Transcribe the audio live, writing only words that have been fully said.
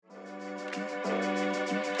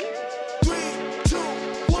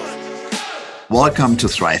Welcome to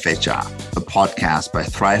ThriveHR, a podcast by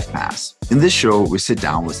ThriveHR. In this show, we sit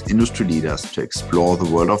down with industry leaders to explore the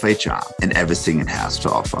world of HR and everything it has to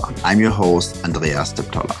offer. I'm your host, Andreas.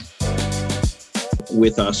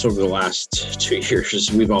 With us over the last 2 years,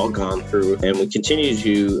 we've all gone through and we continue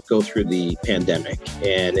to go through the pandemic.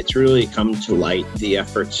 And it's really come to light the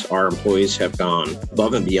efforts our employees have gone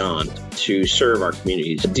above and beyond to serve our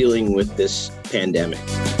communities dealing with this pandemic.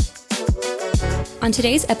 On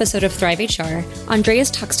today's episode of ThriveHR,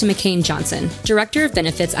 Andreas talks to McCain Johnson, Director of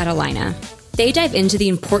Benefits at Allina. They dive into the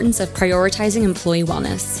importance of prioritizing employee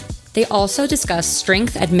wellness. They also discuss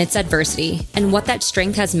strength amidst adversity and what that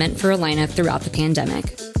strength has meant for Allina throughout the pandemic.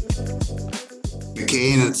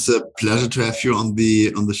 McCain, it's a pleasure to have you on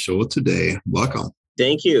the show today. Welcome.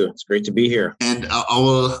 Thank you. It's great to be here. And I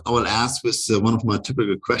will ask with one of my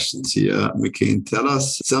typical questions here. McCain, tell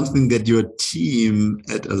us something that your team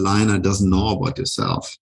at Allina doesn't know about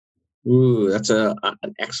yourself. Ooh, that's an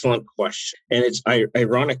excellent question. And it's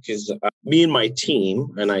ironic because me and my team,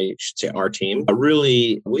 and I should say our team,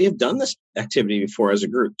 we have done this activity before as a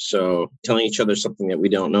group. So telling each other something that we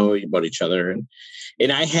don't know about each other.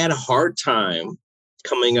 And I had a hard time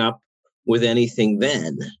coming up with anything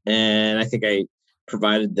then. And I think I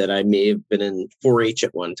provided that I may have been in 4-H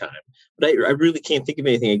at one time. But I really can't think of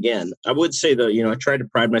anything again. I would say, though, I try to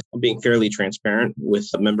pride myself on being fairly transparent with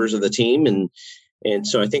the members of the team. And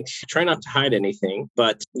so I think try not to hide anything.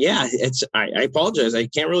 But yeah, I apologize. I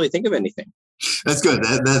can't really think of anything. That's good.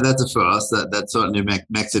 That's a first. That certainly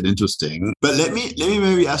makes it interesting. But let me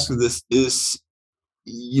maybe ask you this: is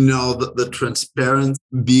the transparency,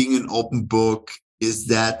 being an open book, is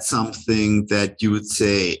that something that you would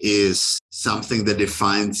say is something that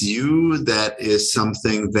defines you? That is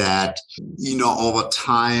something that, over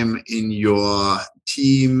time in your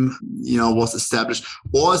team, was established?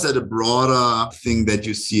 Or is that a broader thing that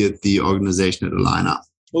you see at the organization at Allina?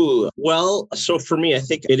 Ooh, well, so for me, I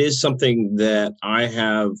think it is something that I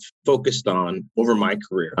have focused on over my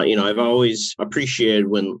career. I've always appreciated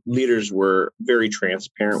when leaders were very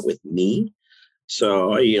transparent with me.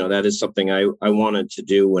 So, that is something I wanted to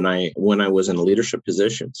do when I was in a leadership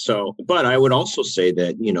position. So, but I would also say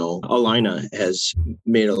that, Allina has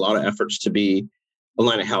made a lot of efforts to be,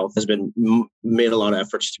 Allina Health has made a lot of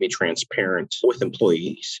efforts to be transparent with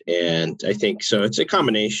employees. And I think so it's a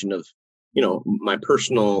combination of, my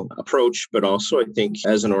personal approach, but also I think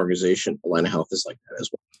as an organization, Allina Health is like that as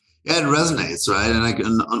well. Yeah, it resonates, right? And like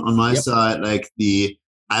on my side,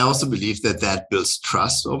 I also believe that builds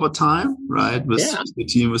trust over time, right? With the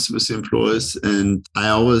team, with the employees. And I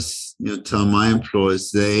always, tell my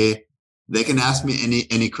employees they can ask me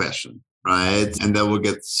any question, right? And they will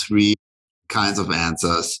get 3 kinds of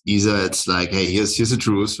answers. Either it's like, hey, here's the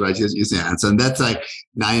truth, right? Here's the answer. And that's like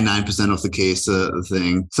 99% of the case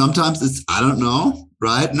thing. Sometimes it's, I don't know,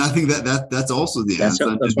 right? And I think that's also the answer.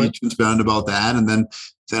 And be transparent about that. And then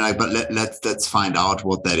say but let's find out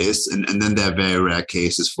what that is. And then there are very rare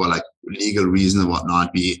cases for like legal reason and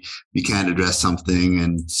whatnot. We can't address something,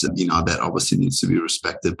 and that obviously needs to be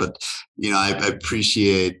respected. But I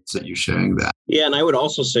appreciate that you sharing that. Yeah, and I would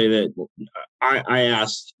also say that I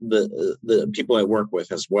asked the people I work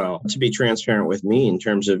with as well to be transparent with me in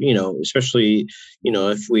terms of, especially,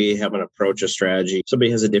 if we have an approach, a strategy,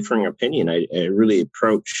 somebody has a differing opinion, I really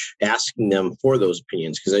approach asking them for those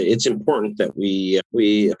opinions, because it's important that we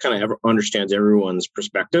kind of understand everyone's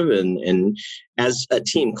perspective and as a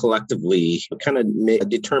team collectively kind of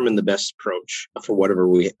determine the best approach for whatever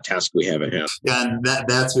task we have at hand. Yeah, and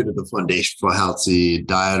that's really the foundation for healthy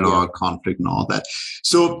dialogue, conflict, and all that.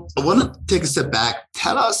 So I want to take a step back.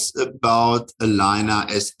 Tell us about Allina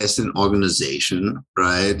as an organization,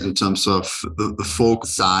 right? In terms of the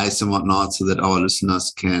focus, size, and whatnot, so that our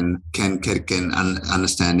listeners can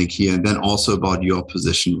understanding here, and then also about your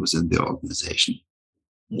position within the organization.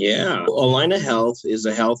 Yeah, Allina Health is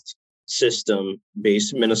a health system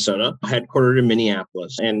based in Minnesota, headquartered in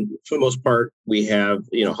Minneapolis. And for the most part, we have,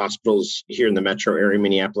 hospitals here in the metro area,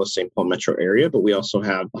 Minneapolis, St. Paul metro area, but we also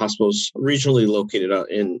have hospitals regionally located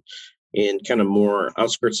out in kind of more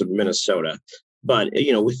outskirts of Minnesota. But,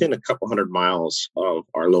 within a couple hundred miles of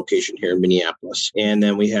our location here in Minneapolis. And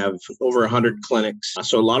then we have over 100 clinics.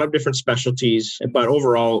 So a lot of different specialties. But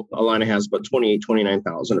overall, Allina has about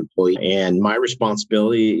 29,000 employees. And my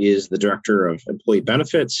responsibility is the Director of Employee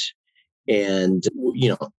Benefits. And,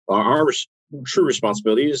 our true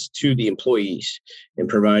responsibility is to the employees in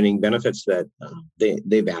providing benefits that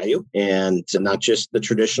they value, and not just the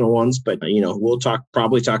traditional ones, but, we'll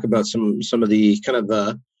probably talk about some of the kind of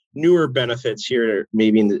the newer benefits here,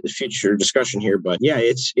 maybe in the future discussion here. But yeah,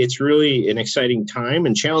 it's really an exciting time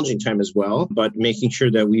and challenging time as well, but making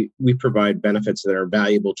sure that we provide benefits that are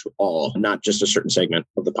valuable to all, not just a certain segment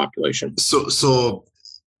of the population. So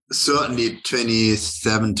certainly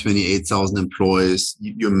 28,000 employees,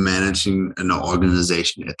 you're managing an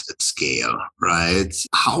organization at scale, right?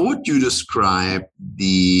 How would you describe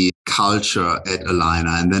the culture at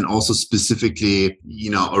Allina? And then also specifically,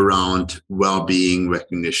 around well-being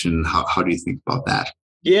recognition, how do you think about that?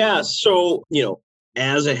 Yeah. So,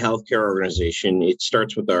 as a healthcare organization, it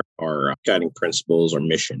starts with our guiding principles, our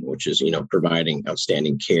mission, which is, providing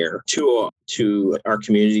outstanding care to our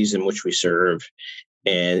communities in which we serve.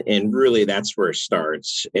 And really, that's where it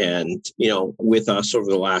starts. And, with us over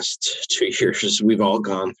the last 2 years, we've all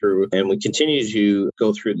gone through and we continue to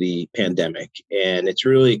go through the pandemic. And it's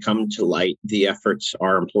really come to light the efforts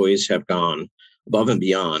our employees have gone above and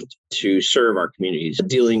beyond to serve our communities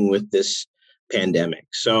dealing with this pandemic.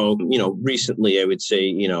 So, recently, I would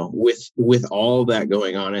say, with all that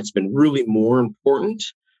going on, it's been really more important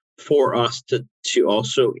for us to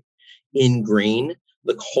also ingrain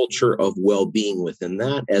the culture of well-being within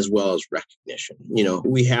that, as well as recognition.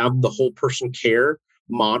 We have the whole person care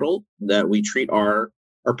model that we treat our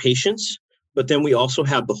patients, but then we also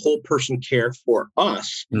have the whole person care for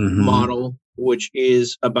us model, which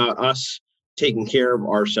is about us taking care of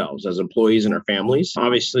ourselves as employees and our families.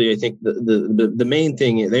 Obviously, I think the main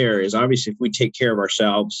thing there is obviously if we take care of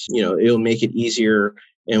ourselves, it'll make it easier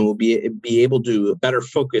and we'll be able to better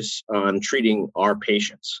focus on treating our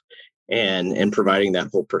patients and providing that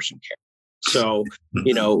whole person care. So,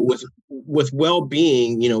 with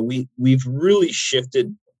well-being, we've really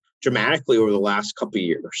shifted dramatically over the last couple of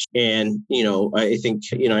years. And, I think,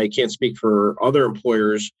 I can't speak for other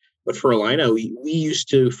employers, but for Allina, we used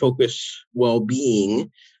to focus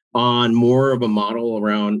well-being on more of a model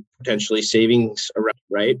around potentially savings,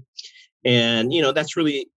 right? And, that's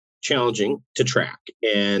really challenging to track,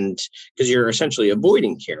 and because you're essentially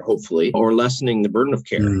avoiding care, hopefully, or lessening the burden of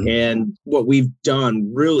care. And what we've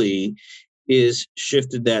done really is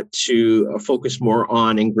shifted that to focus more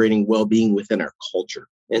on ingraining well-being within our culture.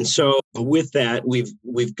 And so with that,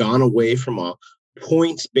 we've gone away from a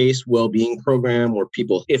points-based well-being program where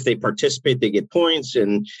people, if they participate, they get points.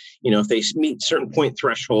 And, if they meet certain point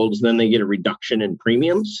thresholds, then they get a reduction in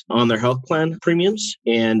premiums on their health plan premiums.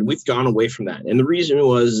 And we've gone away from that. And the reason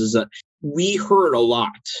is that we heard a lot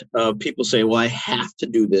of people say, well, I have to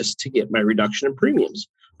do this to get my reduction in premiums.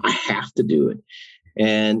 I have to do it.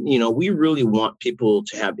 And, we really want people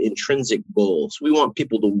to have intrinsic goals. We want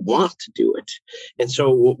people to want to do it. And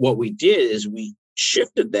so what we did is we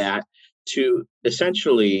shifted that to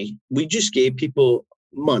essentially, we just gave people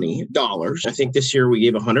money, dollars. I think this year we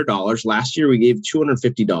gave $100. Last year we gave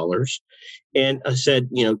 $250. And I said,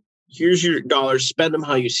 here's your dollars, spend them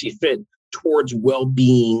how you see fit towards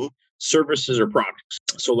well-being services or products.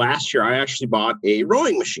 So last year I actually bought a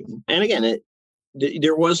rowing machine. And again,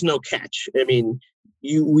 there was no catch. I mean,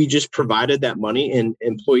 we just provided that money and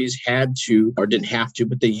employees had to, or didn't have to,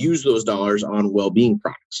 but they used those dollars on well-being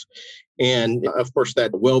products. And of course,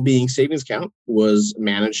 that well-being savings account was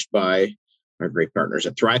managed by our great partners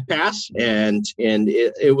at ThriveHR, and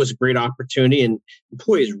it was a great opportunity, and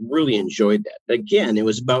employees really enjoyed that. Again, it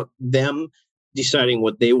was about them deciding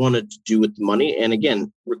what they wanted to do with the money, and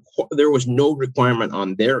again, there was no requirement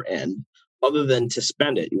on their end other than to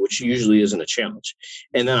spend it, which usually isn't a challenge.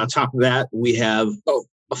 And then on top of that, we have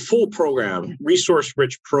a full program,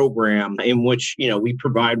 resource-rich program in which, we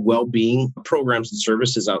provide well-being programs and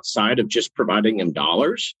services outside of just providing them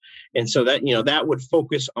dollars. And so that, that would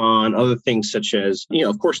focus on other things such as,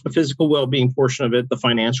 of course, the physical well-being portion of it, the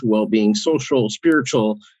financial well-being, social,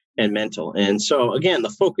 spiritual, and mental. And so again, the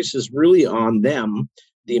focus is really on them,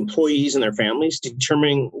 the employees and their families,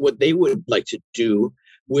 determining what they would like to do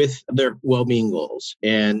with their well-being goals.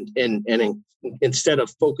 And instead of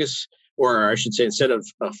focus, or I should say, instead of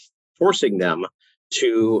forcing them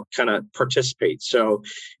to kind of participate. So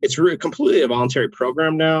it's really completely a voluntary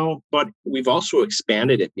program now, but we've also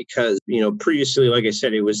expanded it because, previously, like I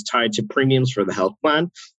said, it was tied to premiums for the health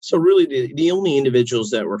plan. So really the only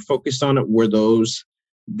individuals that were focused on it were those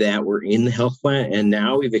that were in the health plan. And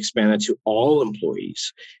now we've expanded to all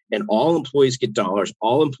employees, and all employees get dollars,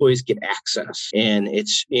 all employees get access. And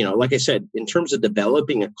it's, like I said, in terms of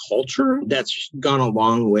developing a culture, that's gone a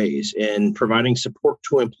long ways in providing support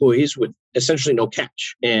to employees with essentially no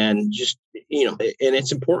catch, and just, and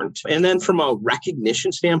it's important. And then from a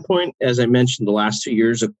recognition standpoint, as I mentioned, the last 2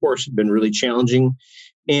 years, of course, have been really challenging,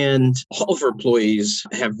 and all of our employees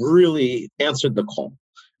have really answered the call.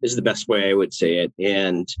 is the best way I would say it.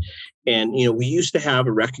 And we used to have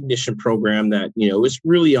a recognition program that, was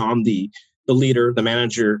really on the leader, the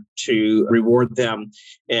manager, to reward them.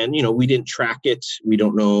 And, we didn't track it. We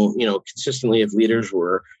don't know, consistently if leaders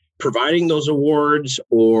were providing those awards,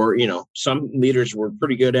 or, some leaders were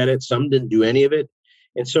pretty good at it. Some didn't do any of it.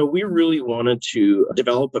 And so we really wanted to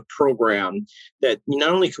develop a program that not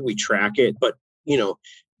only could we track it, but,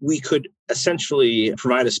 we could essentially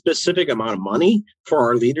provide a specific amount of money for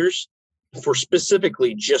our leaders for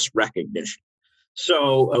specifically just recognition.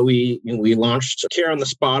 So we launched Care on the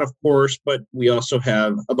Spot, of course, but we also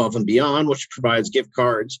have Above and Beyond, which provides gift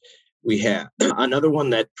cards. We have another one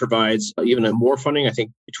that provides even more funding, I think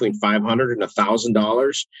between $500 and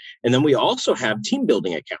 $1,000. And then we also have team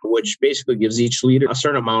building account, which basically gives each leader a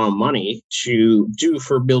certain amount of money to do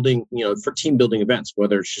for building, for team building events,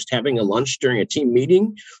 whether it's just having a lunch during a team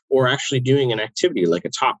meeting or actually doing an activity like a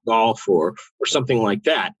Top Golf or something like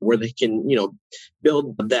that, where they can,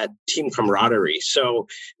 build that team camaraderie. So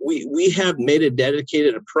we have made a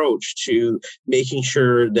dedicated approach to making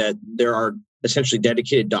sure that there are essentially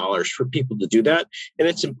dedicated dollars for people to do that. And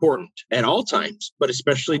it's important at all times, but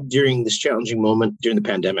especially during this challenging moment during the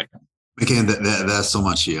pandemic. Again, there's so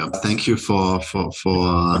much here. Thank you for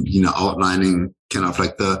outlining kind of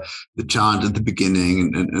like the challenge at the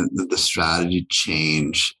beginning and the strategy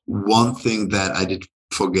change. One thing that I did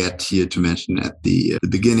forget here to mention at the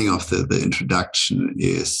beginning of the introduction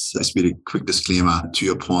is really a quick disclaimer. To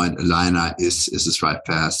your point, Allina is a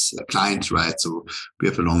ThriveHR client, right? So we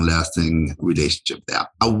have a long-lasting relationship there.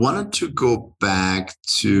 I wanted to go back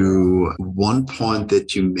to one point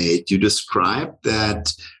that you made. You described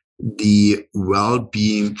that the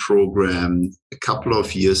well-being program a couple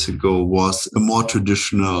of years ago was a more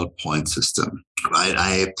traditional point system, right?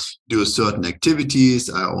 I do certain activities,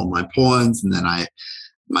 I earn my points, and then I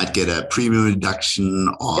might get a premium reduction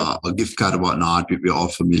or a gift card or whatnot. We're all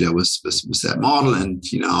familiar with that model. And,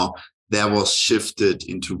 that was shifted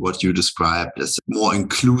into what you described as a more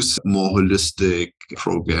inclusive, more holistic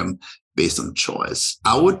program based on choice.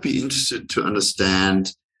 I would be interested to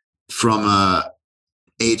understand from a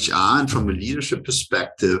HR and from a leadership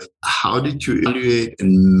perspective, how did you evaluate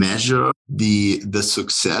and measure the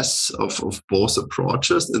success of both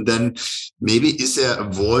approaches? And then maybe is there a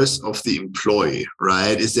voice of the employee,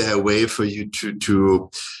 right? Is there a way for you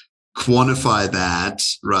to quantify that,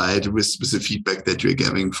 right, with the feedback that you're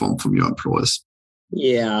getting from your employees?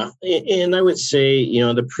 Yeah. And I would say,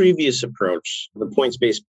 the previous approach, the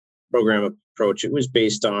points-based program approach, it was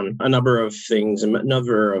based on a number of things, a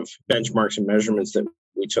number of benchmarks and measurements that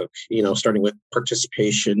we took, starting with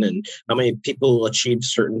participation and how many people achieved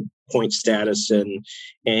certain point status, and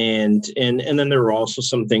then there were also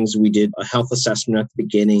some things we did a health assessment at the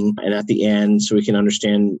beginning and at the end, so we can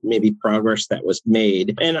understand maybe progress that was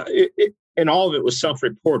made, and all of it was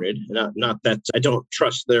self-reported. Not that I don't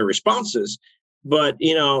trust their responses, but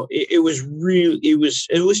it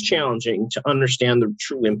was challenging to understand the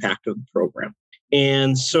true impact of the program,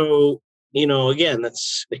 and so again,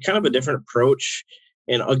 that's kind of a different approach.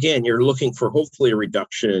 And again, you're looking for hopefully a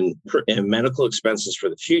reduction in medical expenses for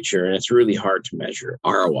the future. And it's really hard to measure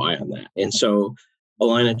ROI on that. And so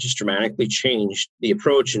Allina just dramatically changed the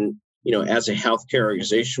approach. And, as a healthcare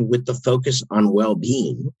organization with the focus on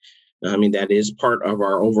well-being, I mean, that is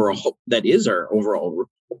our overall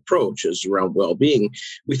approach is around well-being.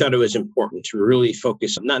 We thought it was important to really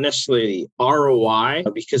focus on not necessarily ROI,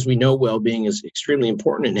 because we know well-being is extremely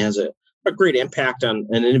important and has a great impact on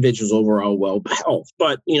an individual's overall health.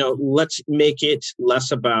 But, let's make it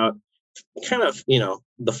less about kind of,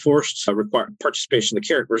 the forced required participation, the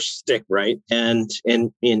carrot versus stick, right? And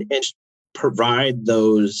provide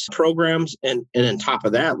those programs. And on top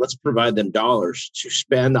of that, let's provide them dollars to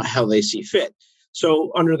spend how they see fit.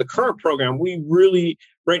 So under the current program, we really,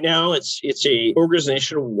 right now, it's a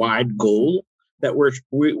organizational-wide goal that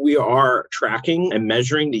we are tracking and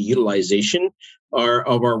measuring the utilization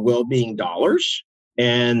of our well-being dollars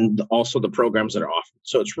and also the programs that are offered.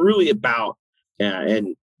 So it's really about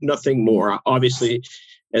and nothing more. Obviously,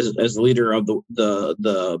 as the leader of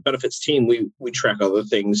the benefits team, we track other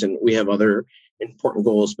things and we have other important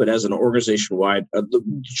goals. But as an organization-wide,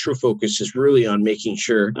 the true focus is really on making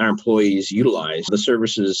sure our employees utilize the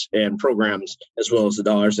services and programs as well as the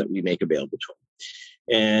dollars that we make available to them.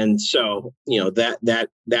 And so,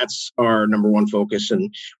 that's our number one focus.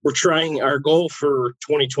 And our goal for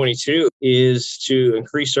 2022 is to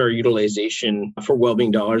increase our utilization for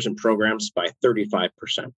wellbeing dollars and programs by 35%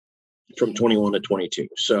 from 21 to 22.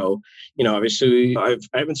 So, obviously I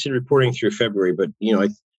haven't seen reporting through February, but,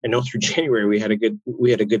 I know through January we had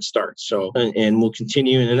a good start. So, and we'll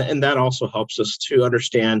continue. And that also helps us to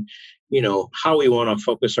understand, how we want to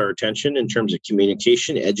focus our attention in terms of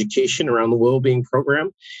communication, education around the well-being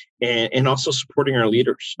program, and also supporting our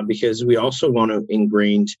leaders, because we also want to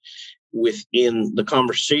ingrain within the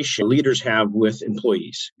conversation leaders have with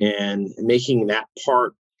employees and making that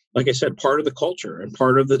part, like I said, part of the culture and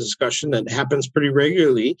part of the discussion that happens pretty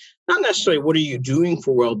regularly. Not necessarily what are you doing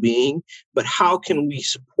for well-being, but how can we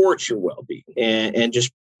support your well-being,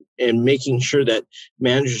 and making sure that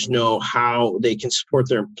managers know how they can support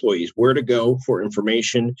their employees, where to go for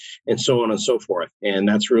information, and so on and so forth. And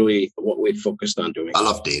that's really what we focused on doing. I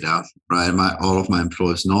love data, right? All of my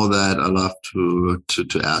employees know that. I love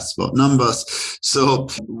to ask about numbers. So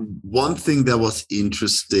one thing that was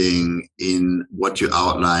interesting in what you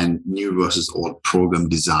outlined, new versus old program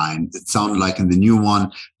design, it sounded like in the new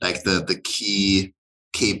one, like the key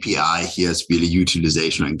KPI here is really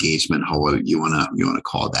utilization or engagement, however you wanna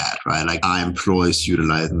call that, right? Like our employees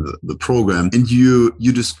utilizing the program, and you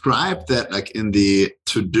described that like in the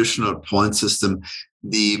traditional point system,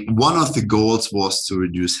 one of the goals was to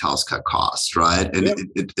reduce healthcare costs, right? And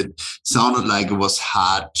it sounded like it was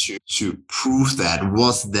hard to prove that.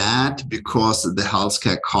 Was that because the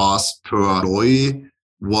healthcare cost per employee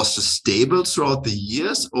was stable throughout the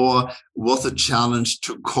years, or was a challenge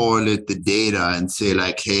to correlate the data and say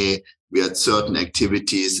like, hey, we had certain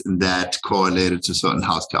activities that correlated to certain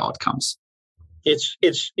healthcare outcomes? I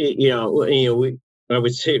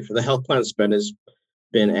would say for the health plan spend has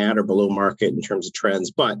been at or below market in terms of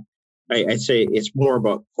trends, but I'd say it's more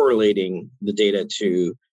about correlating the data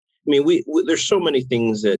to. There's so many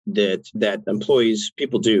things that employees,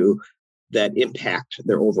 people do that impact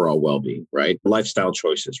their overall well-being, right? Lifestyle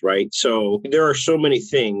choices, right? So there are so many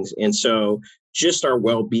things. And so just our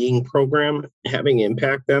well-being program having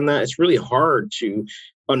impact on that, it's really hard to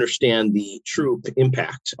understand the true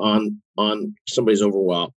impact on somebody's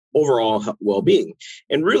overall well-being.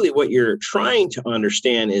 And really what you're trying to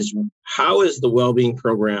understand is, how is the well-being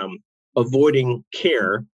program avoiding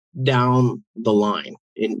care down the line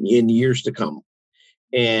in years to come?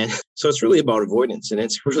 And so it's really about avoidance, and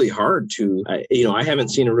it's really hard to, I haven't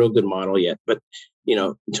seen a real good model yet, but,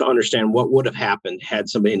 to understand what would have happened had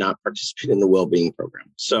somebody not participated in the well-being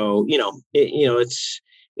program. So, it's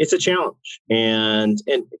a challenge. And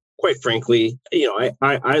quite frankly,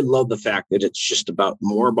 I love the fact that it's just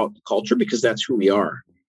more about the culture, because that's who we are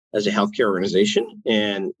as a healthcare organization,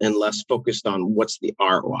 and less focused on what's the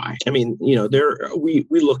ROI. We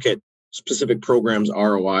look at specific programs,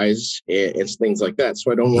 ROIs, and things like that.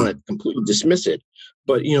 So I don't want to completely dismiss it.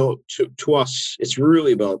 But, to us, it's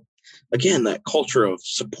really about, again, that culture of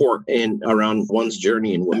support and around one's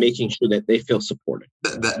journey and making sure that they feel supported.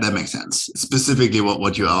 That makes sense. Specifically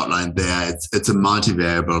what you outlined there, it's a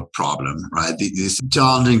multivariable problem, right? It's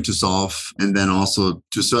challenging to solve. And then also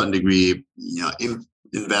to a certain degree,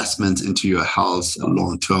 investments into your health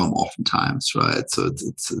long-term oftentimes, right? So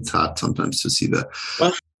it's hard sometimes to see that.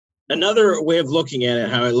 Well, another way of looking at it,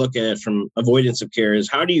 how I look at it from avoidance of care, is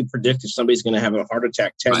how do you predict if somebody's going to have a heart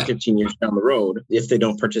attack 10, 15 years down the road if they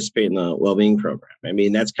don't participate in the well-being program?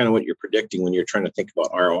 That's kind of what you're predicting when you're trying to think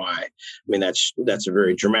about ROI. That's a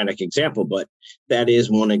very dramatic example, but that is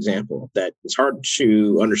one example that it's hard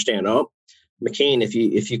to understand. McCain, if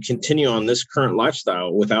you continue on this current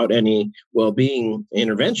lifestyle without any well-being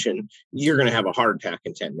intervention, you're going to have a heart attack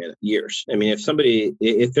in 10 years.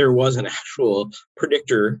 If there was an actual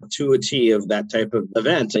predictor to a T of that type of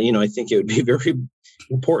event, I think it would be very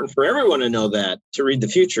important for everyone to know that, to read the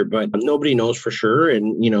future, but nobody knows for sure.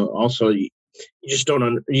 And, also you just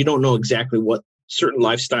don't know exactly what certain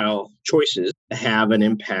lifestyle choices have an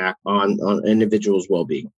impact on individuals'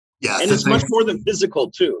 well-being. Yeah, and it's much more than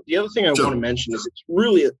physical too. The other thing I want to mention is it's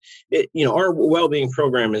really, our well-being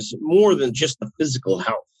program is more than just the physical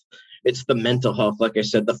health. It's the mental health, like I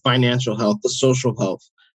said, the financial health, the social health,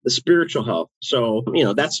 the spiritual health. So,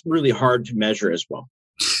 that's really hard to measure as well.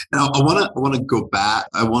 Now, I want to go back.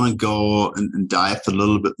 I want to go and dive a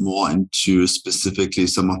little bit more into specifically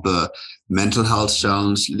some of the mental health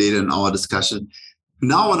challenges later in our discussion.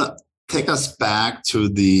 Now, I want to take us back to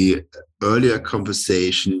the earlier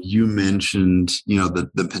conversation. You mentioned,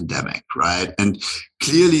 the pandemic, right? And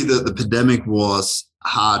clearly the pandemic was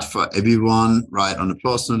hard for everyone, right? On a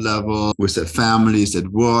personal level, with their families, at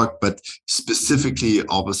work, but specifically,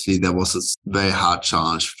 obviously, there was a very hard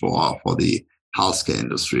challenge for the healthcare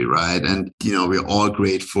industry, right? And, we're all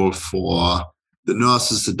grateful for the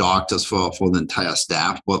nurses, the doctors, for the entire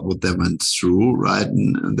staff, what they went through, right?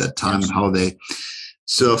 And that time, how they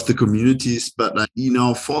serve the communities. But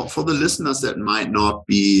for the listeners that might not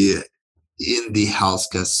be in the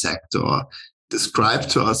healthcare sector. Describe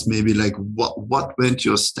to us maybe like what went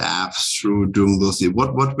your staff through during those years?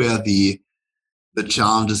 What were the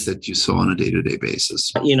challenges that you saw on a day-to-day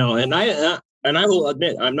basis? And I will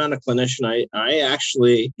admit, I'm not a clinician. I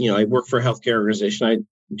actually, I work for a healthcare organization.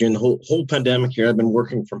 During the whole pandemic here, I've been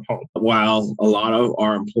working from home, while a lot of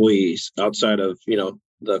our employees outside of,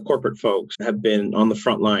 the corporate folks have been on the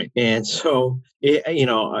front line. And so, I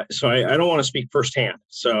don't want to speak firsthand.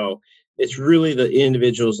 So it's really the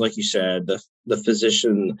individuals, like you said, the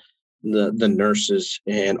physician, the nurses,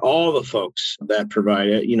 and all the folks that provide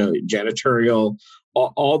it, janitorial,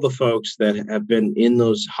 all the folks that have been in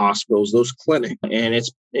those hospitals, those clinics. And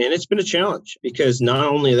it's been a challenge, because not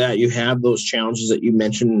only that, you have those challenges that you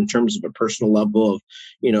mentioned in terms of a personal level of,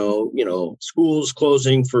 schools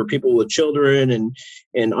closing for people with children and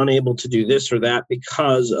unable to do this or that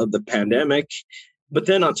because of the pandemic. But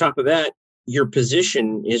then on top of that, your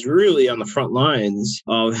position is really on the front lines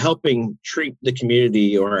of helping treat the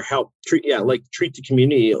community, or treat the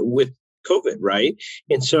community with COVID, right?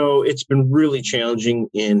 And so it's been really challenging.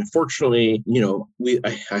 And fortunately,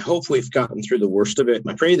 I hope we've gotten through the worst of it.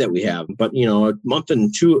 I pray that we have. But, a month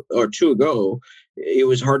and two ago, it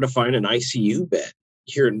was hard to find an ICU bed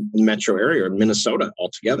here in the metro area or in Minnesota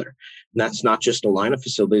altogether. And that's not just Allina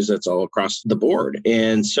facilities, that's all across the board.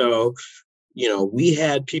 And so, we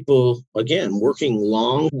had people, again, working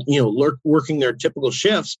long, working their typical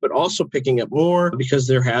shifts, but also picking up more because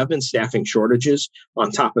there have been staffing shortages.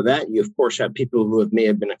 On top of that, you, of course, have people who may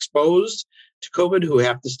have been exposed to COVID who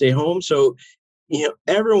have to stay home. So,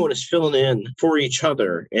 everyone is filling in for each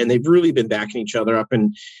other, and they've really been backing each other up.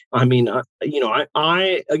 And I mean, I've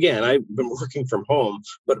been working from home,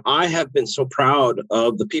 but I have been so proud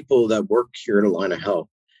of the people that work here at Allina Health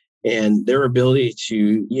and their ability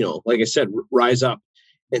to, like I said, rise up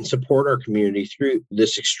and support our community through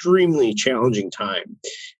this extremely challenging time.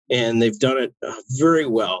 And they've done it very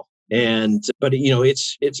well. But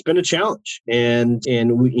it's been a challenge, and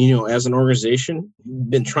we, as an organization, we've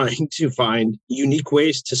been trying to find unique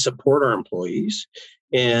ways to support our employees,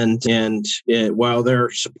 and while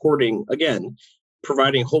they're supporting, again,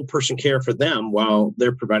 providing whole person care for them while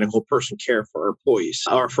they're providing whole person care for our employees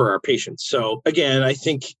or for our patients. So again, I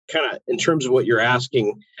think kind of in terms of what you're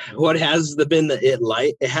asking, what has it been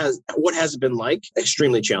like?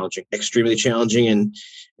 Extremely challenging.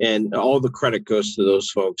 And all the credit goes to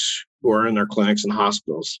those folks who are in our clinics and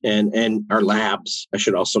hospitals and our labs, I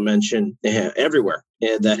should also mention, everywhere,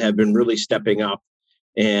 that have been really stepping up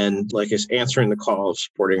and answering the call of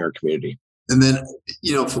supporting our community. And then,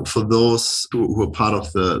 for those who are part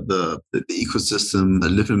of the ecosystem that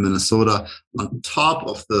live in Minnesota, on top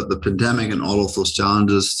of the pandemic and all of those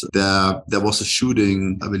challenges, there was a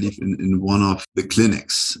shooting, I believe, in one of the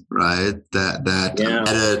clinics, right? That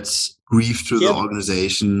added grief to the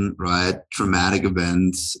organization, right? Traumatic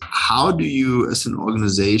events. How do you, as an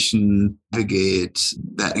organization, navigate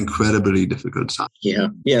that incredibly difficult time?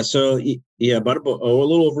 Yeah. So, about a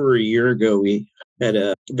little over a year ago, we had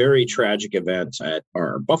a very tragic event at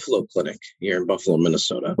our Buffalo clinic here in Buffalo,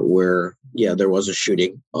 Minnesota, where, there was a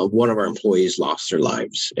shooting. One of our employees lost their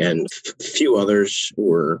lives, and a few others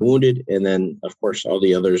were wounded. And then, of course, all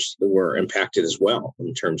the others were impacted as well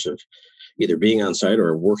in terms of either being on site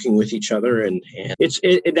or working with each other. And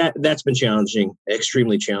that's been challenging,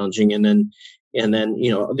 extremely challenging. And then,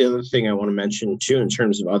 the other thing I want to mention too, in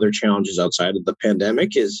terms of other challenges outside of the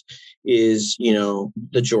pandemic is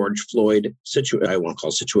the George Floyd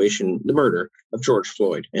situation, the murder of George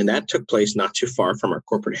Floyd. And that took place not too far from our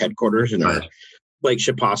corporate headquarters in our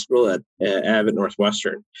flagship hospital at Abbott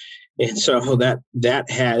Northwestern. And so that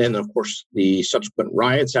had, and of course, the subsequent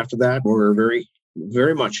riots after that were very,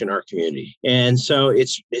 very much in our community. And so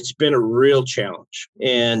it's been a real challenge.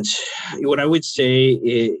 And what I would say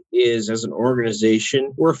is as an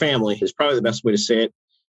organization, we're a family is probably the best way to say it.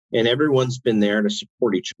 And everyone's been there to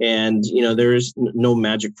support each other. And, there's no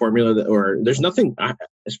magic formula or there's nothing,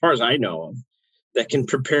 as far as I know of, that can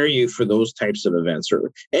prepare you for those types of events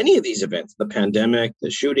or any of these events, the pandemic,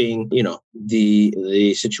 the shooting,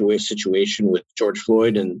 the situation with George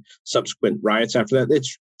Floyd and subsequent riots after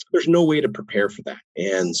that. There's no way to prepare for that.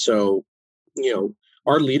 And so,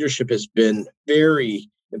 our leadership has been very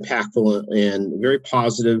impactful and very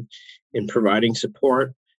positive in providing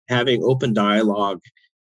support, having open dialogue,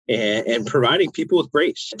 and providing people with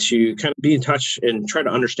grace to kind of be in touch and try to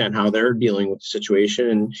understand how they're dealing with the situation.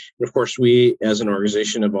 And of course, we as an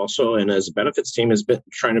organization have also, and as a benefits team, has been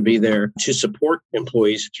trying to be there to support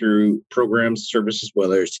employees through programs, services,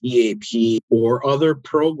 whether it's EAP or other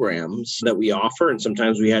programs that we offer. And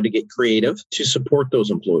sometimes we had to get creative to support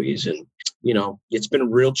those employees. And it's been a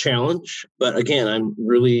real challenge. But again, I'm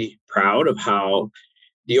really proud of how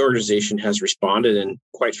the organization has responded. And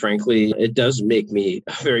quite frankly, it does make me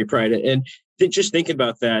very proud. And just thinking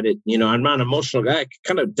about that, I'm not an emotional guy. It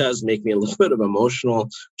kind of does make me a little bit of emotional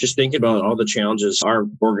just thinking about all the challenges our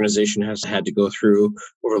organization has had to go through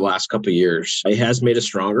over the last couple of years. It has made us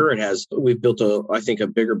stronger. We've built I think a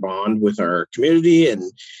bigger bond with our community, and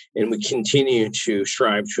we continue to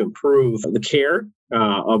strive to improve the care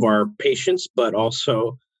of our patients, but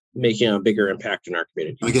also making a bigger impact in our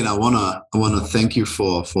community. Again, I wanna thank you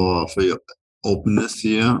for your openness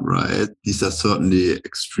here, right? These are certainly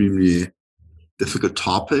extremely difficult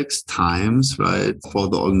topics, times, right, for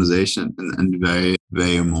the organization, and very,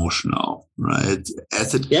 very emotional, right?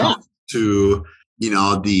 As it comes to,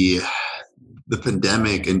 the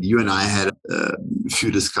pandemic, and you and I had a few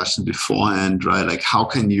discussions beforehand, right? Like how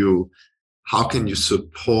can you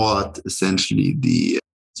support essentially the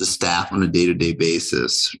staff on a day-to-day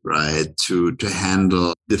basis, right, to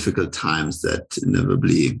handle difficult times that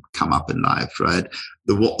inevitably come up in life, right?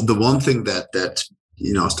 The one thing that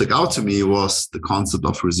stuck out to me was the concept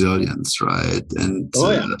of resilience, right? And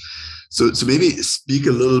so maybe speak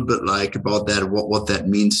a little bit about that, what that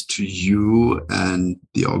means to you and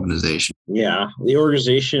the organization. Yeah, the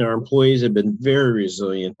organization, our employees have been very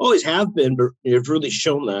resilient, always have been, but they've really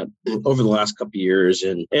shown that over the last couple of years.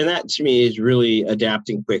 And that to me is really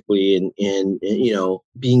adapting quickly and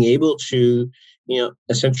being able to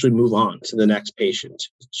essentially move on to the next patient,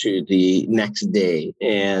 to the next day,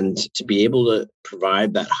 and to be able to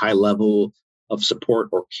provide that high level of support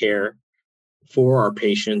or care for our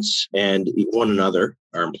patients and one another,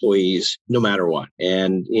 our employees, no matter what.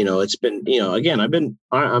 And, it's been, again,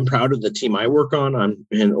 I'm proud of the team I work on. I'm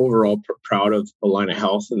overall proud of Allina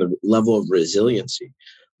Health and the level of resiliency.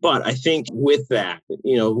 But I think with that,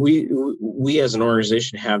 we as an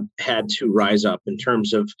organization have had to rise up in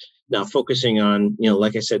terms of now focusing on,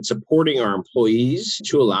 like I said, supporting our employees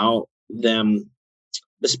to allow them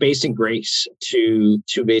the space and grace to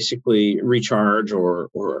basically recharge or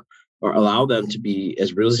allow them to be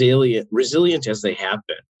as resilient as they have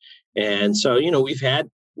been. And so,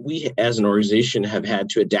 we as an organization have had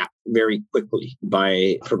to adapt very quickly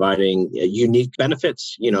by providing unique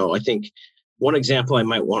benefits. I think one example I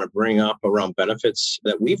might want to bring up around benefits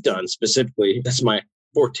that we've done specifically, that's my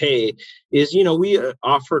forte, is, we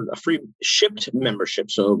offered a free shipped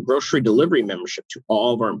membership, so grocery delivery membership to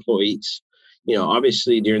all of our employees.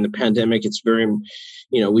 Obviously during the pandemic, it's very,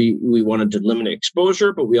 we wanted to limit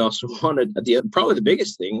exposure, but we also wanted probably the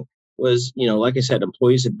biggest thing was, like I said,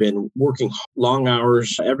 employees have been working long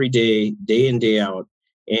hours every day, day in, day out.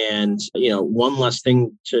 And, one less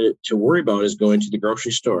thing to worry about is going to the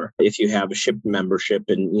grocery store. If you have a shipped membership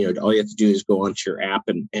and, all you have to do is go onto your app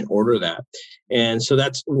and order that. And so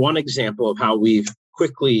that's one example of how we've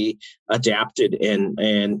quickly adapted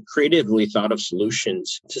and creatively thought of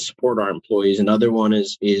solutions to support our employees. Another one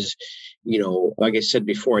is like I said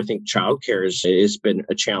before, I think childcare has been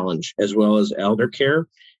a challenge, as well as elder care.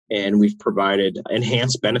 And we've provided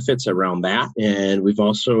enhanced benefits around that. And we've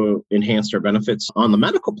also enhanced our benefits on the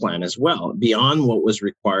medical plan as well, beyond what was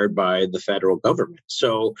required by the federal government.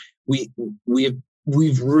 So we've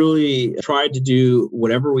really tried to do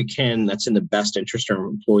whatever we can that's in the best interest of our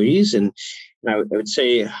employees. And I would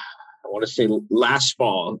say, last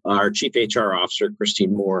fall, our Chief HR Officer,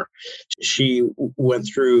 Christine Moore, she went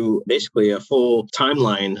through basically a full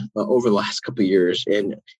timeline over the last couple of years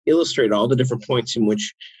and illustrated all the different points in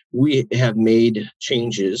which we have made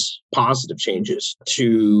changes, positive changes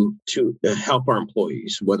to help our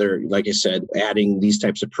employees, whether, like I said, adding these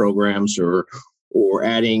types of programs or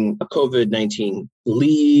adding a COVID-19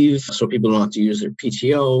 leave so people don't have to use their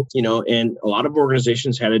PTO, and a lot of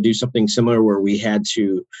organizations had to do something similar where we had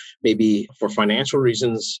to maybe for financial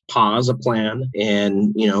reasons pause a plan,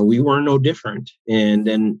 and, we were no different. And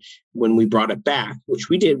then when we brought it back, which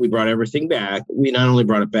we did, we brought everything back. We not only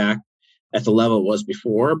brought it back at the level it was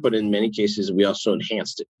before, but in many cases, we also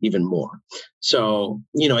enhanced it even more. So,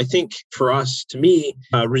 I think for us, to me,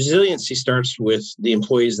 resiliency starts with the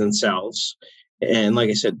employees themselves. And like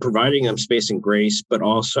I said, providing them space and grace, but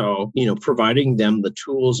also, providing them the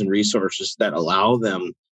tools and resources that allow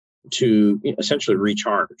them to essentially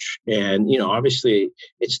recharge. And, obviously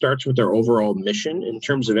it starts with their overall mission in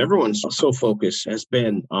terms of everyone's sole focus has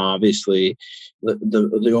been obviously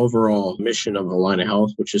the overall mission of Allina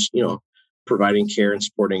Health, which is, providing care and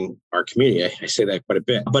supporting our community. I say that quite a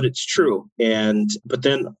bit, but it's true. But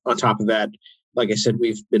then on top of that, like I said,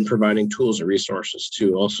 we've been providing tools and resources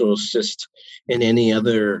to also assist in any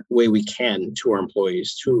other way we can to our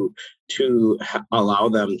employees to allow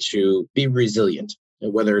them to be resilient.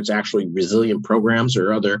 whether it's actually resilient programs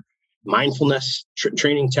or other mindfulness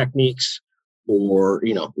training techniques, or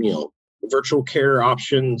virtual care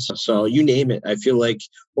options. So you name it. I feel like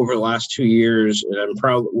over the last 2 years, and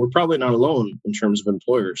we're probably not alone in terms of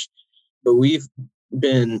employers, but we've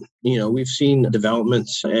seen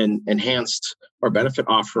developments and enhanced our benefit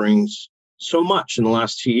offerings so much in the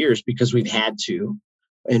last 2 years because we've had to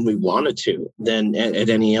and we wanted to than at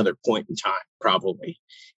any other point in time, probably.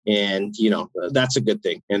 And, that's a good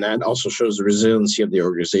thing. And that also shows the resiliency of the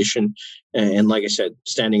organization. And like I said,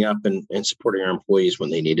 standing up and supporting our employees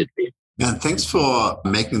when they needed to be. Yeah, thanks for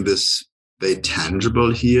making this very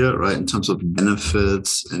tangible here, right? In terms of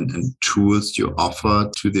benefits and tools you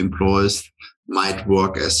offer to the employees might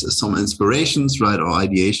work as some inspirations, right? Or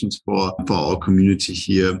ideations for our community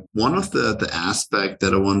here. One of the aspects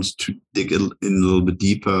that I want to dig in a little bit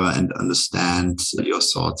deeper and understand your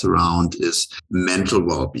thoughts around is mental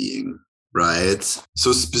well-being. Right.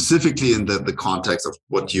 So specifically in the context of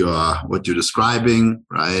what you're describing,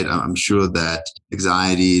 right? I'm sure that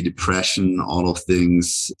anxiety, depression, all of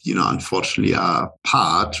things, unfortunately are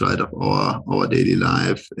part, right, of our daily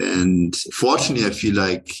life. And fortunately, I feel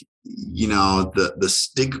like, the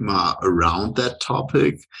stigma around that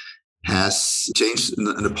topic has changed in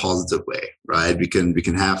a positive way, right? We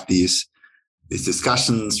can have these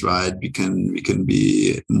discussions, right? We can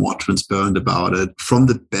be more transparent about it. From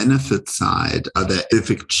the benefit side, are there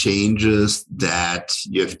specific changes that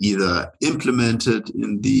you have either implemented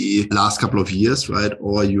in the last couple of years, right?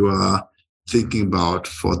 Or you are thinking about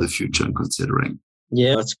for the future and considering?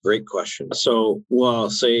 Yeah, that's a great question. So what I'll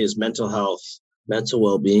say is mental health, mental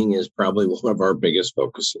well-being is probably one of our biggest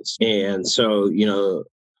focuses. And so,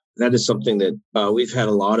 that is something that we've had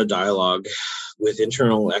a lot of dialogue with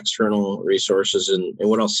internal, external resources. And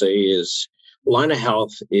what I'll say is Allina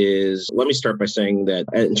Health let me start by saying that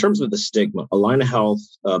in terms of the stigma, Allina Health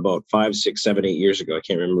about 5, 6, 7, 8 years ago, I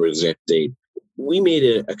can't remember the exact date, we made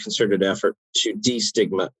a concerted effort to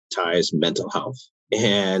destigmatize mental health.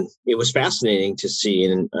 And it was fascinating to see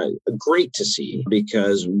and great to see,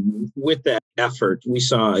 because with that effort, we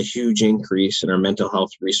saw a huge increase in our mental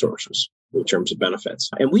health resources in terms of benefits.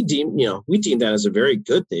 And we deemed that as a very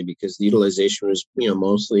good thing, because the utilization was,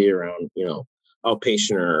 mostly around,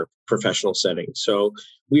 outpatient or professional settings. So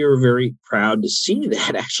we were very proud to see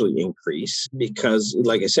that actually increase, because,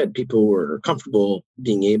 like I said, people were comfortable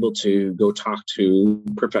being able to go talk to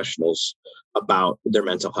professionals about their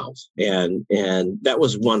mental health. And that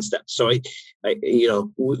was one step. So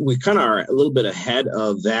we kind of are a little bit ahead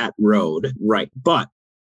of that road, right? But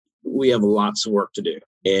we have lots of work to do.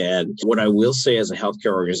 And what I will say, as a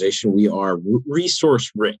healthcare organization, we are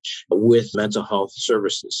resource rich with mental health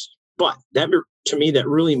services. But that, to me, that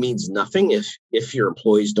really means nothing if your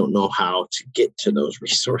employees don't know how to get to those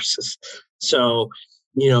resources. So,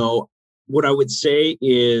 what I would say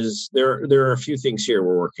is there are a few things here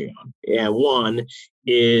we're working on. And one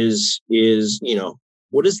is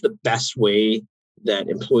what is the best way that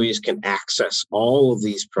employees can access all of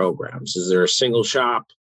these programs? Is there a single shop?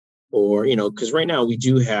 Or, because right now we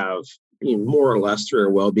do have, more or less through our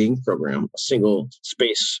well-being program, a single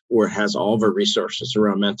space where it has all of our resources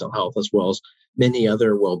around mental health, as well as many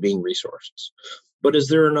other well-being resources. But is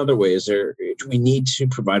there another way? Do we need to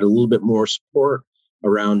provide a little bit more support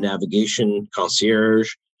around navigation,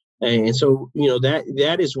 concierge? And so,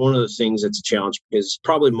 that is one of the things that's a challenge, because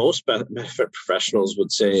probably most benefit professionals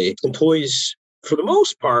would say employees, for the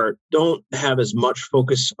most part, don't have as much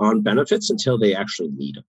focus on benefits until they actually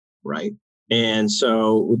need them, right? And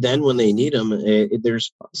so then when they need them,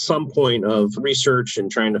 there's some point of research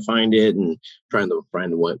and trying to find it and trying to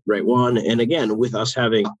find the right one. And again, with us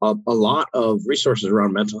having a lot of resources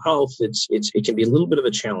around mental health, it can be a little bit of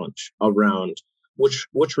a challenge around which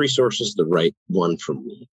resource is the right one for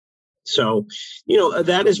me. So,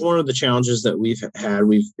 that is one of the challenges that we've had.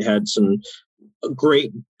 We've had some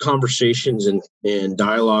great conversations and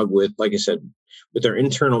dialogue with, like I said, with our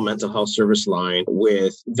internal mental health service line,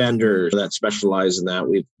 with vendors that specialize in that,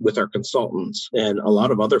 with our consultants and a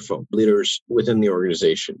lot of other leaders within the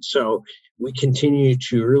organization. So we continue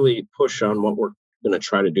to really push on what we're going to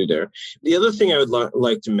try to do there. The other thing I would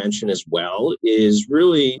like to mention as well is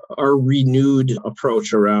really our renewed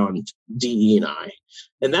approach around DE&I.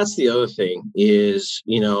 And that's the other thing is,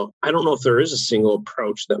 I don't know if there is a single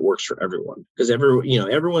approach that works for everyone, because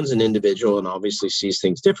everyone's an individual and obviously sees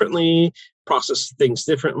things differently, processes things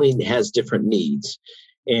differently, and has different needs.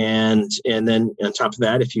 And then on top of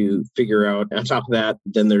that, if you figure out on top of that,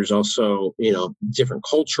 then there's also, different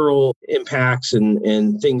cultural impacts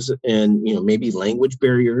and things, and, maybe language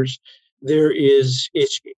barriers. it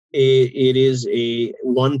is a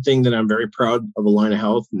one thing that I'm very proud of Allina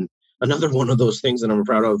Health, and another one of those things that I'm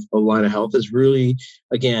proud of Allina Health is really,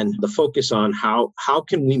 again, the focus on how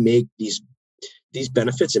can we make these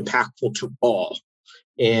benefits impactful to all,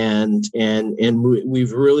 and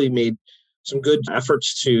we've really made some good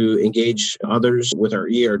efforts to engage others with our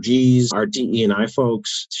ERGs, our DE&I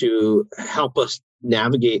folks, to help us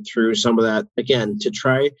navigate through some of that, again, to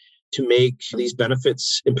try to make these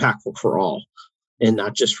benefits impactful for all and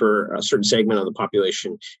not just for a certain segment of the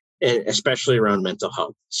population, and especially around mental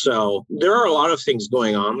health. So there are a lot of things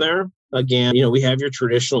going on there. Again, we have your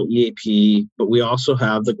traditional EAP, but we also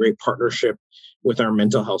have the great partnership with our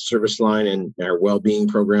mental health service line and our well-being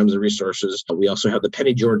programs and resources. We also have the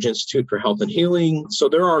Penny George Institute for Health and Healing. So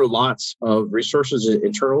there are lots of resources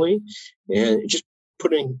internally, and just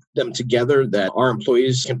putting them together that our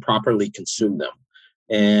employees can properly consume them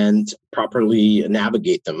and properly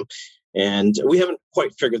navigate them. And we haven't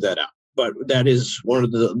quite figured that out. But that is one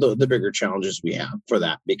of the bigger challenges we have for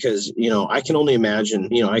that, because, I can only imagine,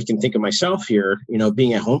 I can think of myself here,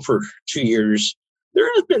 being at home for 2 years. There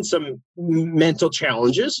has been some mental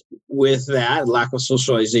challenges with that, lack of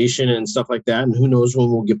socialization and stuff like that. And who knows when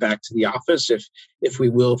we'll get back to the office, if we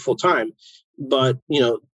will, full time. But,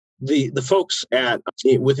 the folks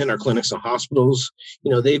within our clinics and hospitals,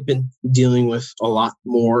 they've been dealing with a lot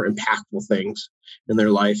more impactful things in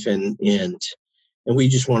their life. And we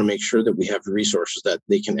just want to make sure that we have resources that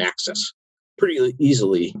they can access pretty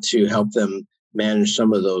easily to help them manage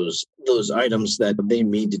some of those items that they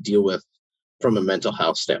need to deal with from a mental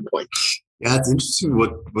health standpoint. Yeah, it's interesting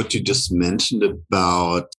what you just mentioned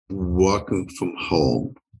about working from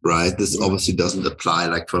home, right? This obviously doesn't apply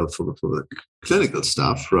like for the clinical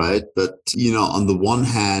stuff, right? But, on the one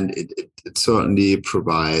hand, it certainly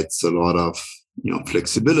provides a lot of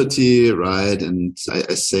flexibility, right? And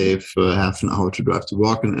I save half an hour to drive to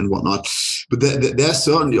work and whatnot. But there's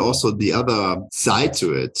certainly also the other side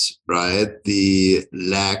to it, right? The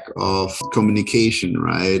lack of communication,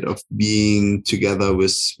 right? Of being together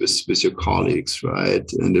with your colleagues, right?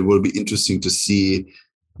 And it will be interesting to see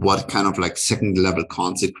what kind of like second level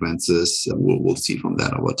consequences we'll see from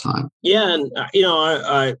that over time. Yeah. And,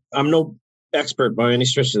 I'm no expert by any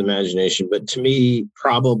stretch of the imagination, but to me,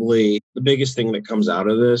 probably the biggest thing that comes out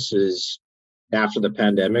of this is, after the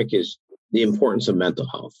pandemic, is the importance of mental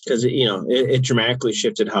health, because it dramatically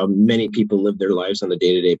shifted how many people live their lives on a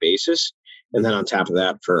day-to-day basis. And then on top of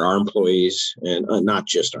that, for our employees, and not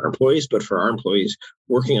just our employees, but for our employees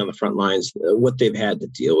working on the front lines, what they've had to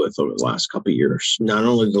deal with over the last couple of years, not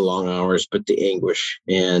only the long hours, but the anguish.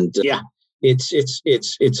 And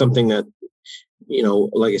it's something that,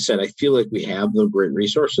 like I said, I feel like we have the great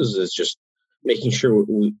resources. It's just making sure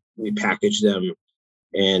we package them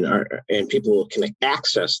and people can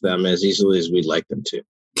access them as easily as we'd like them to.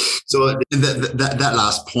 So that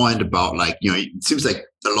last point about it seems like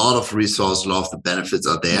a lot of resources, a lot of the benefits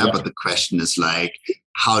are there, but the question is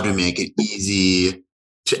how to make it easy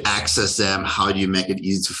to access them? How do you make it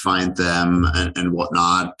easy to find them and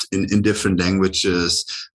whatnot in different languages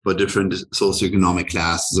for different socioeconomic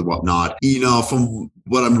classes and whatnot? From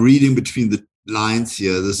what I'm reading between the lines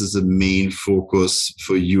here, this is a main focus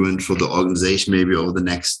for you and for the organization, maybe over the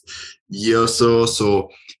next year or so. So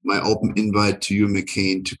my open invite to you,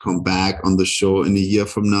 McCain, to come back on the show in a year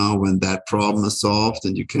from now when that problem is solved,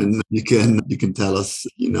 and you can tell us,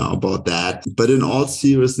 about that. But in all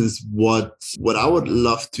seriousness, what I would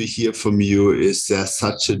love to hear from you is there's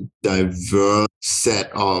such a diverse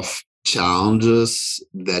set of challenges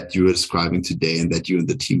that you're describing today and that you and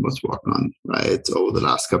the team was working on, right, over the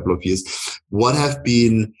last couple of years. What have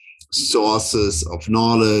been sources of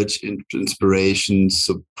knowledge, inspiration,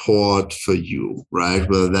 support for you, right?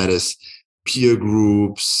 Whether that is peer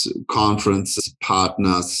groups, conferences,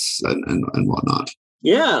 partners, and whatnot.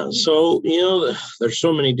 Yeah. So, there's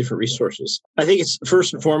so many different resources. I think it's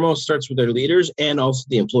first and foremost starts with their leaders and also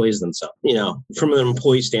the employees themselves. From an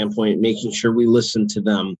employee standpoint, making sure we listen to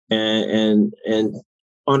them and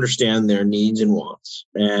understand their needs and wants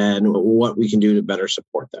and what we can do to better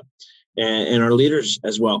support them. And our leaders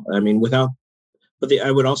as well. I mean,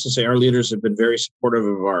 I would also say our leaders have been very supportive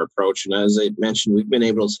of our approach. And as I mentioned, we've been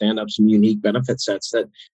able to stand up some unique benefit sets that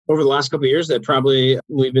over the last couple of years that probably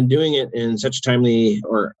we've been doing it in such a timely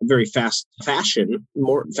or very fast fashion,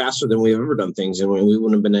 faster than we've ever done things. And we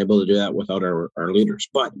wouldn't have been able to do that without our leaders.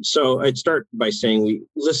 But so I'd start by saying we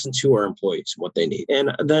listen to our employees, what they need.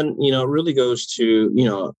 And then, it really goes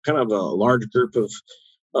to, kind of a large group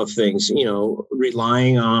of things,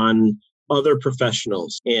 relying on other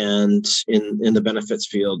professionals and in the benefits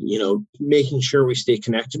field, making sure we stay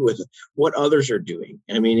connected with what others are doing.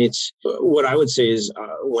 I mean, it's what I would say is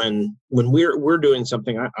when we're doing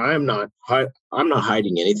something, I'm not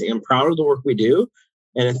hiding anything. I'm proud of the work we do.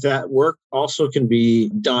 And if that work also can be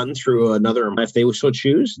done through another, if they so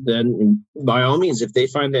choose, then by all means, if they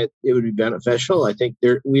find that it would be beneficial, I think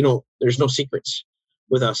there's no secrets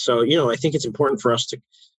with us. So, I think it's important for us to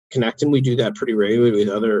connect, and we do that pretty regularly with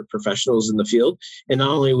other professionals in the field, and not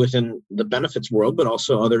only within the benefits world, but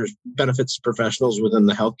also other benefits professionals within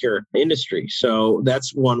the healthcare industry. So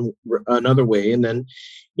that's another way. And then,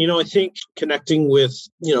 I think connecting with,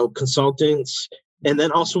 consultants, and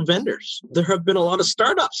then also vendors. There have been a lot of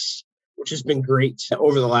startups, which has been great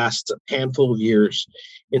over the last handful of years.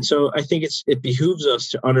 And so I think it behooves us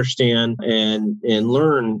to understand and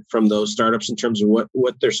learn from those startups in terms of what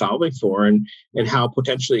they're solving for and how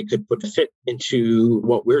potentially it could fit into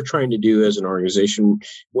what we're trying to do as an organization,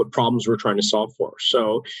 what problems we're trying to solve for.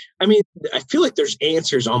 So, I mean, I feel like there's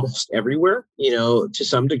answers almost everywhere, to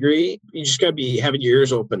some degree. You just got to be having your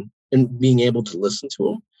ears open and being able to listen to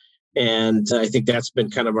them. And I think that's been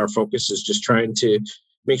kind of our focus, is just trying to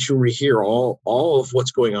make sure we hear all of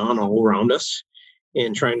what's going on all around us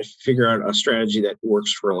and trying to figure out a strategy that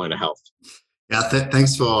works for Allina Health. Yeah,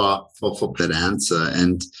 thanks for that answer.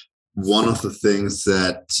 And one of the things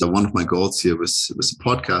that one of my goals here with the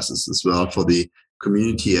podcast is as well for the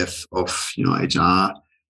community of HR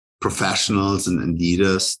professionals and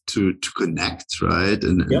leaders to connect, right,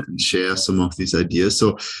 and share some of these ideas.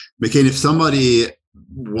 So, McCain, if somebody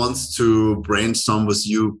wants to brainstorm with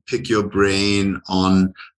you, pick your brain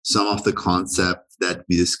on some of the concepts that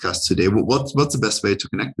we discussed today, what's the best way to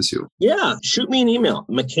connect with you? Yeah, shoot me an email,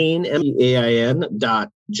 McCain,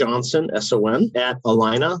 McCain.Johnson, SON,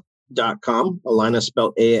 @Allina.com. Allina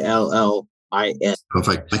spelled ALLIN.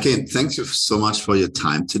 Perfect. McCain, thank you so much for your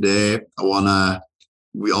time today.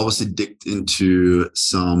 We obviously digged into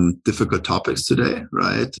some difficult topics today,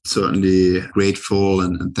 right? Certainly grateful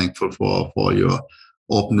and thankful for your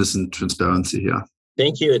openness and transparency here.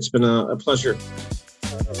 Thank you. It's been a pleasure.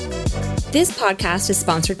 This podcast is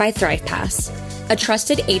sponsored by ThrivePass, a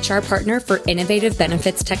trusted HR partner for innovative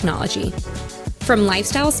benefits technology. From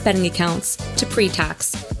lifestyle spending accounts to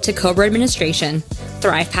pre-tax to COBRA administration,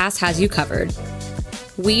 ThrivePass has you covered.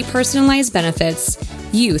 We personalize benefits.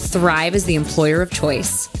 You thrive as the employer of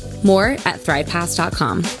choice. More at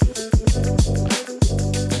thrivepass.com.